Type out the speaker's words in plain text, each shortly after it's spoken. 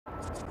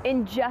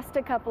In just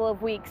a couple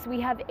of weeks, we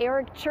have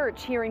Eric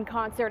Church here in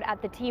concert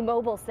at the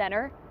T-Mobile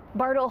Center.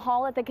 Bartle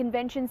Hall at the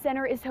Convention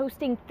Center is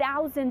hosting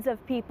thousands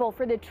of people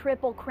for the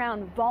Triple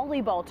Crown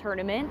volleyball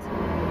tournament.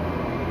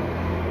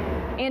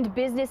 And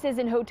businesses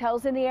and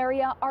hotels in the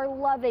area are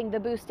loving the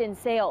boost in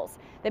sales.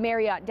 The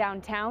Marriott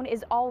downtown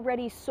is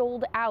already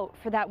sold out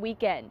for that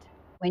weekend.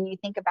 When you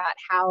think about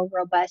how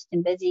robust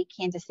and busy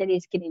Kansas City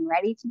is getting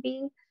ready to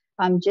be,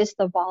 just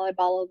the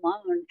volleyball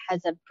alone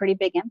has a pretty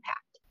big impact.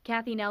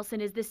 Kathy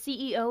Nelson is the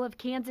CEO of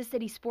Kansas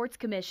City Sports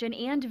Commission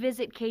and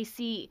Visit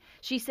KC.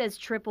 She says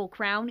Triple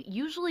Crown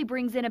usually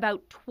brings in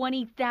about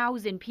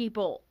 20,000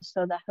 people.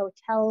 So the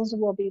hotels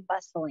will be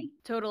bustling.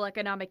 Total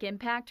economic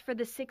impact for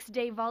the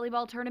 6-day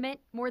volleyball tournament,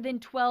 more than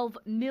 $12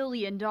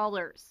 million.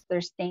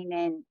 They're staying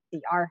in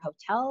our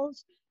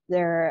hotels.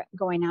 They're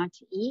going out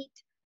to eat.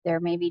 They're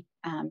maybe,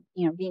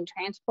 being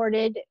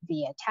transported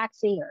via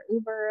taxi or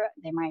Uber.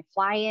 They might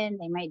fly in,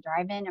 they might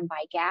drive in and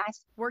buy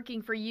gas.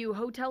 Working for You,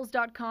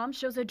 Hotels.com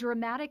shows a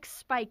dramatic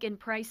spike in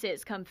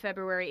prices come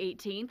February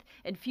 18th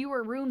and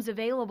fewer rooms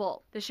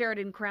available. The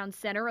Sheraton Crown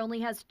Center only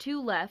has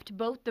 2 left,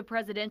 both the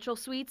presidential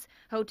suites.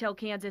 Hotel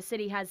Kansas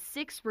City has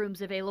 6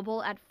 rooms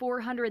available at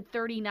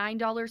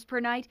 $439 per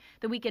night.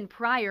 The weekend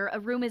prior, a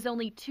room is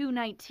only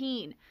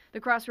 $219. The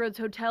Crossroads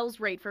Hotels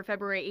rate for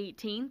February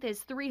 18th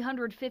is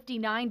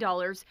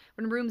 $359,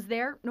 when rooms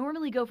there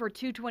normally go for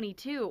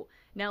 $222.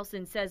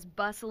 Nelson says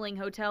bustling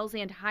hotels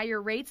and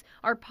higher rates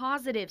are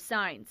positive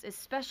signs,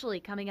 especially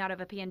coming out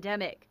of a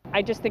pandemic.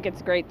 I just think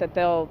it's great that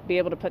they'll be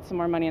able to put some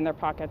more money in their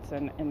pockets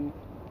and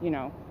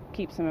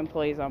keep some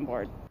employees on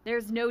board.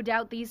 There's no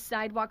doubt these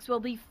sidewalks will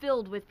be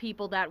filled with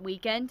people that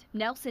weekend.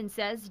 Nelson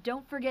says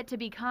don't forget to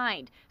be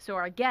kind, so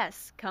our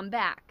guests come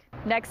back.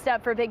 Next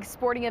up for big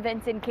sporting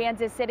events in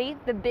Kansas City,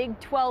 the Big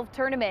 12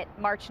 tournament,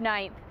 March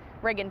 9th.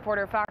 Reagan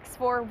Porter, Fox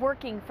 4,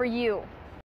 working for You.